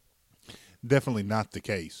the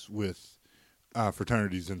case with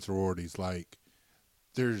fraternities and sororities. Like,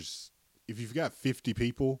 if you've got 50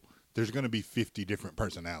 people, there's going to be 50 different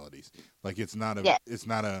personalities. Like, it's not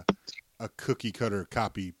a cookie cutter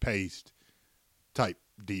copy paste type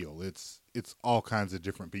deal. It's all kinds of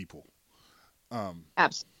different people.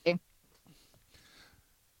 Absolutely.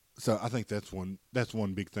 So I think that's one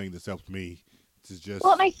big thing that's helped me to just.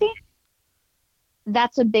 Well, and I think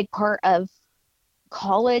that's a big part of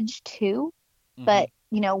college too. Mm-hmm. But,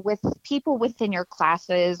 with people within your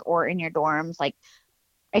classes or in your dorms, like,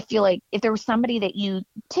 I feel like if there was somebody that you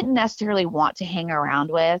didn't necessarily want to hang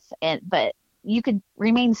around with, but you could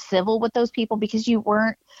remain civil with those people because you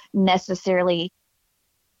weren't necessarily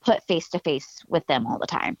put face to face with them all the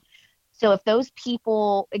time. So if those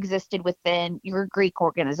people existed within your Greek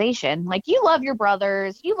organization, like, you love your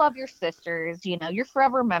brothers, you love your sisters, you're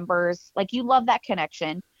forever members, like, you love that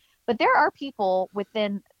connection. But there are people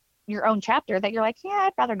within your own chapter that you're like, yeah,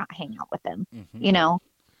 I'd rather not hang out with them. Mm-hmm.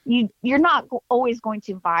 You're not always going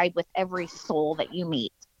to vibe with every soul that you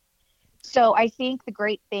meet. So I think the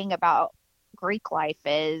great thing about Greek life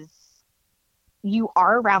is you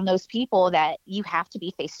are around those people that you have to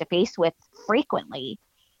be face to face with frequently.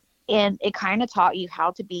 And it kind of taught you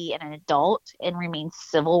how to be an adult and remain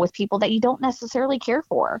civil with people that you don't necessarily care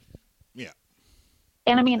for. Yeah.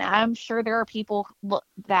 And I mean, I'm sure there are people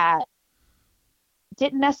that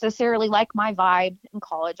didn't necessarily like my vibe in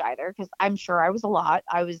college either, because I'm sure I was a lot.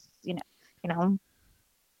 I was,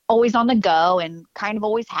 always on the go and kind of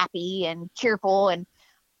always happy and cheerful. And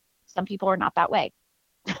some people are not that way.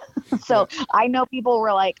 So yeah. I know people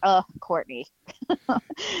were like, Courtney.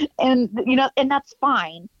 and that's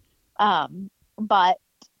fine. But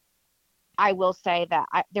I will say that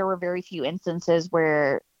there were very few instances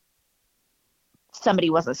where somebody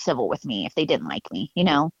wasn't civil with me if they didn't like me,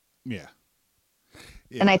 Yeah.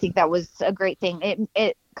 And I think that was a great thing.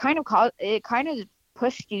 It kind of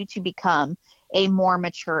pushed you to become a more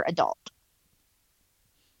mature adult.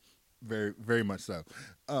 Very, very much so.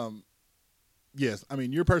 Yes. I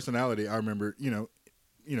mean, your personality, I remember,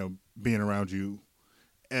 being around you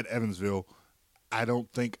at Evansville. I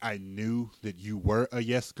don't think I knew that you were a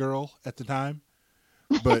yes girl at the time,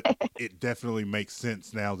 but it definitely makes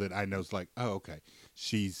sense now that I know. It's like, oh, okay,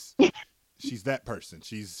 she's that person.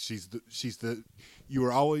 You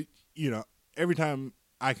were always, every time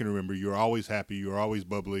I can remember, you were always happy. You were always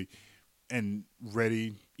bubbly and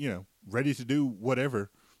ready to do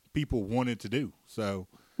whatever people wanted to do. So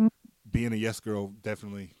being a yes girl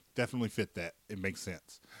definitely fit that. It makes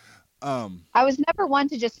sense. I was never one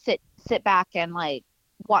to just sit back and like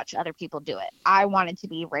watch other people do it. I wanted to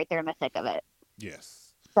be right there in the thick of it.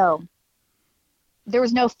 Yes. So there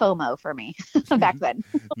was no FOMO for me back then.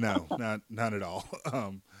 No, not at all.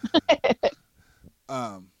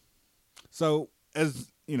 So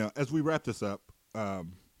as we wrap this up,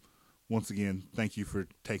 once again, thank you for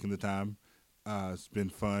taking the time. It's been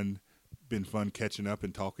fun catching up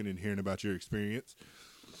and talking and hearing about your experience.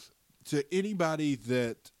 To anybody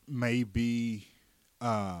that may be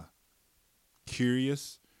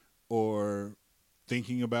curious or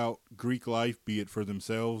thinking about Greek life, be it for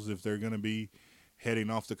themselves if they're going to be heading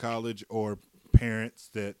off to college, or parents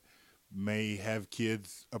that may have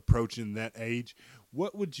kids approaching that age,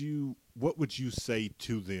 what would you say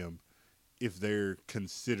to them if they're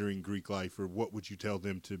considering Greek life, or what would you tell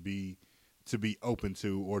them to be open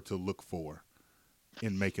to or to look for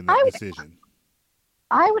in making that decision?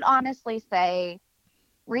 I would honestly say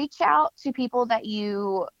reach out to people that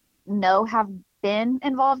you know have been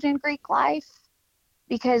involved in Greek life,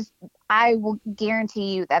 because I will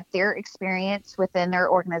guarantee you that their experience within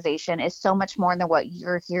their organization is so much more than what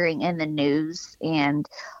you're hearing in the news and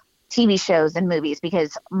TV shows and movies,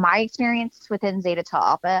 because my experience within Zeta Tau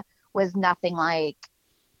Alpha was nothing like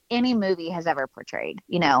any movie has ever portrayed.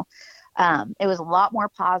 It was a lot more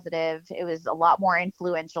positive. It was a lot more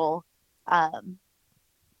influential.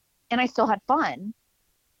 And I still had fun.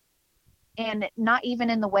 And not even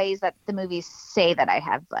in the ways that the movies say that I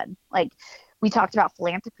have fun. Like, we talked about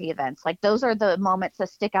philanthropy events. Like, those are the moments that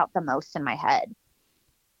stick out the most in my head.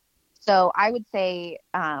 So I would say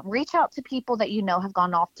reach out to people that have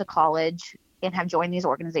gone off to college and have joined these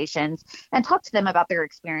organizations, and talk to them about their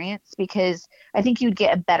experience, because I think you'd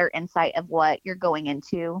get a better insight of what you're going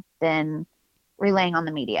into than relying on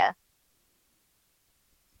the media.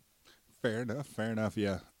 Fair enough. Fair enough.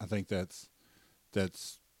 Yeah, I think that's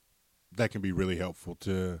that can be really helpful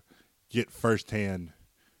to get firsthand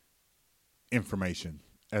information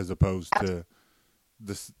as opposed to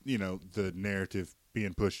this, the narrative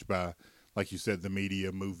being pushed by, like you said, the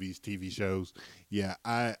media, movies, TV shows. Yeah,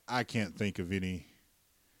 I can't think of any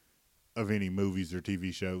movies or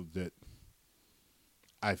TV show that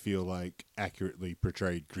I feel like accurately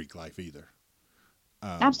portrayed Greek life either.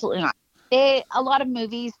 Absolutely not. A lot of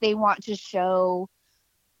movies, they want to show,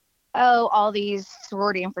 all these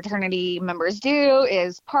sorority and fraternity members do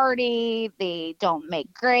is party. They don't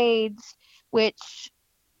make grades, which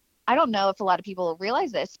I don't know if a lot of people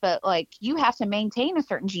realize this, but like you have to maintain a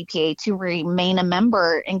certain GPA to remain a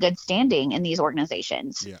member in good standing in these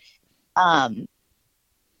organizations. Yeah. Um,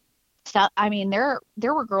 so I mean, there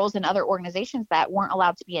were girls in other organizations that weren't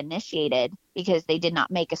allowed to be initiated because they did not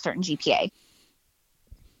make a certain GPA.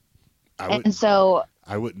 And so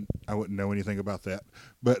I wouldn't know anything about that,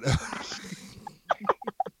 but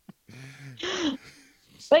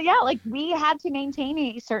but yeah, like we had to maintain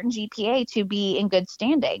a certain GPA to be in good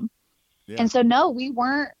standing. yeah. And so no, we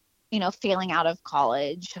weren't, failing out of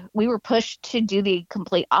college. We were pushed to do the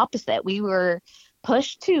complete opposite. We were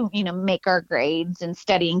pushed to, make our grades, and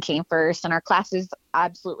studying came first, and our classes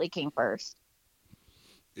absolutely came first.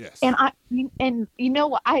 Yes. And I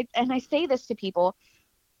say this to people,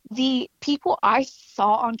 the people I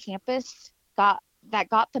saw on campus got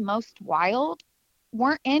the most wild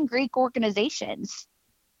weren't in Greek organizations.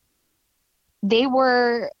 They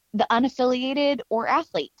were the unaffiliated or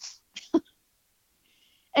athletes.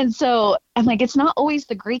 And so I'm like, it's not always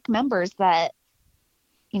the Greek members that,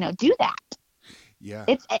 do that. Yeah.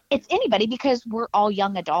 It's anybody, because we're all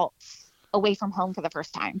young adults away from home for the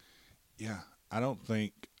first time. Yeah. I don't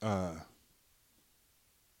think I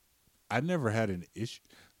never had an issue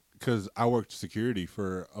because I worked security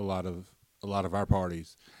for a lot of our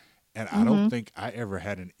parties, and I don't think I ever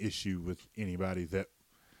had an issue with anybody that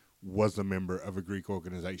was a member of a Greek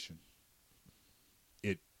organization.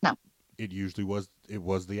 No. It usually was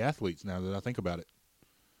the athletes, now that I think about it.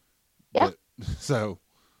 Yeah. So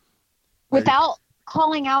without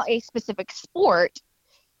calling out a specific sport,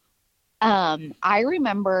 I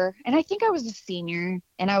remember, and I think I was a senior,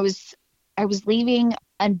 and I was leaving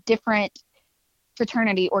a different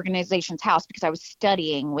fraternity organization's house because I was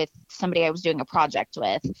studying with somebody I was doing a project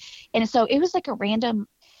with. And so it was like a random,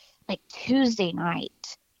 like, Tuesday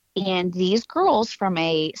night, and these girls from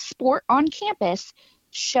a sport on campus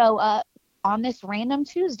show up on this random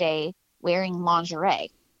Tuesday wearing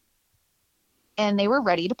lingerie. And they were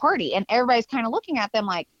ready to party. And everybody's kind of looking at them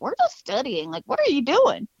like, we're just studying. Like, what are you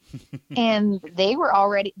doing? And they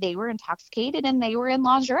were intoxicated, and they were in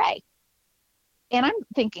lingerie. And I'm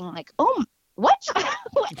thinking like, oh, what?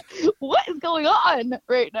 What is going on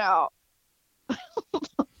right now?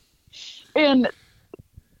 And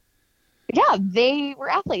yeah, they were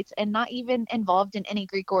athletes and not even involved in any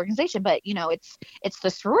Greek organization. But, it's the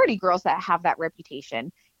sorority girls that have that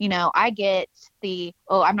reputation. I get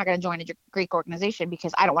I'm not going to join a Greek organization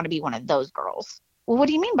because I don't want to be one of those girls. Well, what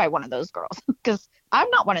do you mean by one of those girls? Because I'm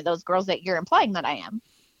not one of those girls that you're implying that I am.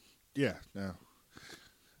 Yeah, no.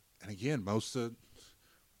 And again, most of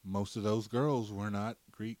those girls were not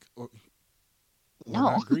Greek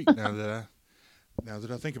not Greek. Now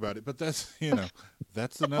that I think about it, but that's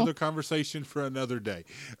that's another conversation for another day.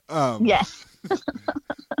 Yes.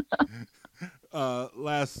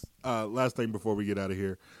 Last thing before we get out of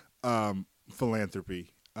here,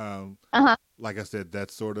 philanthropy. Like I said,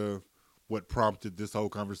 that's sort of what prompted this whole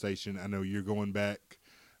conversation. I know you're going back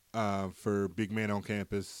for Big Man on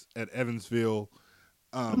Campus at Evansville.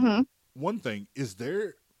 One thing, is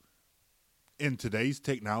there, in today's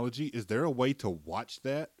technology, is there a way to watch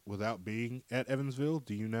that without being at Evansville?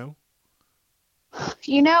 Do you know?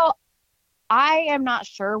 I am not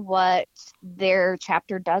sure what their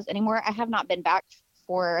chapter does anymore. I have not been back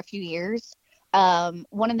for a few years.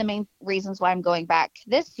 One of the main reasons why I'm going back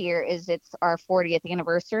this year is it's our 40th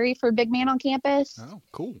anniversary for Big Man on Campus. Oh,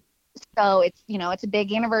 cool. So it's a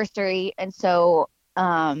big anniversary. And so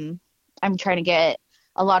I'm trying to get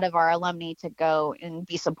a lot of our alumni to go and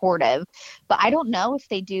be supportive. But I don't know if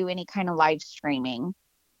they do any kind of live streaming.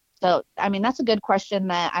 So, I mean, that's a good question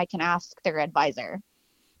that I can ask their advisor.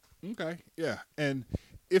 Okay, yeah. And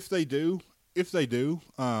if they do,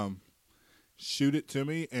 shoot it to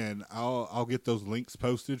me, and I'll get those links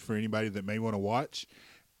posted for anybody that may want to watch.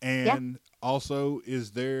 And also,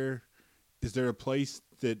 is there a place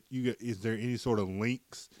that is there any sort of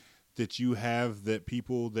links that you have that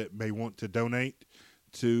people that may want to donate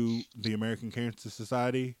to the American Cancer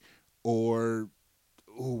Society, or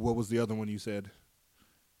what was the other one you said?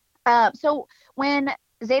 So when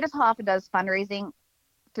Zeta Tau Alpha does fundraising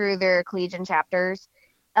through their collegiate chapters,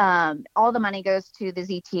 all the money goes to the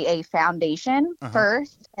ZTA Foundation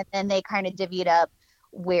first, and then they kind of divvy it up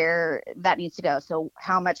where that needs to go. So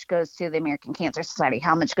how much goes to the American Cancer Society?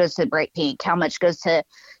 How much goes to Bright Pink? How much goes to,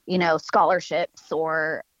 scholarships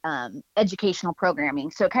or educational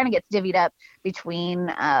programming? So it kind of gets divvied up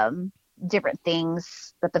between different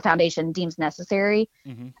things that the foundation deems necessary.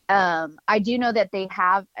 I do know that they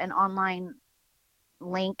have an online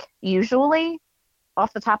link usually.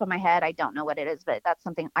 Off the top of my head, I don't know what it is, but that's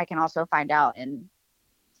something I can also find out and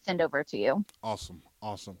send over to you. Awesome.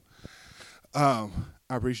 I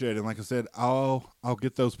appreciate it. Like I said, I'll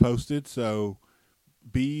get those posted. So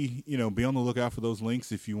be on the lookout for those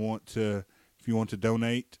links if you want to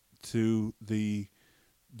donate to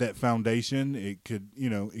that foundation. It could,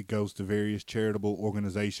 it goes to various charitable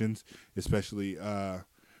organizations, especially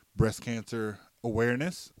breast cancer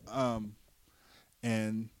awareness.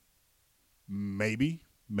 And maybe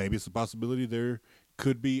it's a possibility there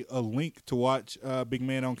could be a link to watch Big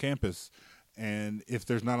Man on Campus. And if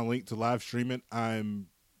there's not a link to live stream it,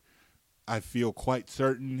 I feel quite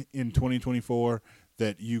certain in 2024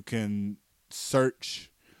 that you can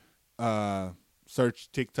search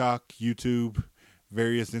TikTok, YouTube,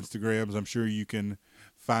 various Instagrams. I'm sure you can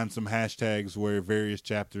find some hashtags where various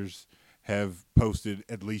chapters have posted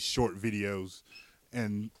at least short videos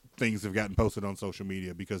and things have gotten posted on social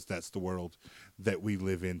media, because that's the world that we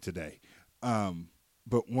live in today.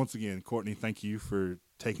 But once again, Courtney, thank you for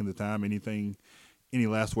taking the time. Any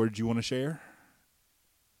last words you want to share?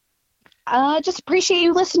 Just appreciate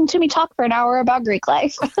you listening to me talk for an hour about Greek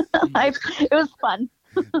life. It was fun.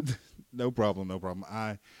 No problem.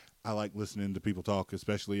 I like listening to people talk,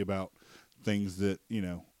 especially about things that,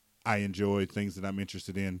 I enjoy, things that I'm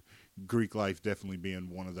interested in. Greek life definitely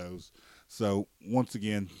being one of those. So once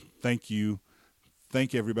again, thank you.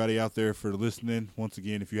 Thank everybody out there for listening. Once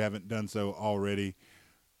again, if you haven't done so already,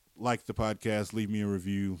 like the podcast, leave me a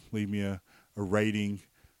review, leave me a rating,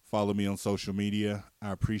 follow me on social media.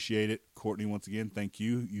 I appreciate it. Courtney, once again, thank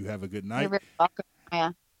you. You have a good night. You're very welcome.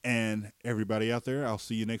 Yeah. And everybody out there, I'll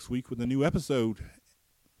see you next week with a new episode.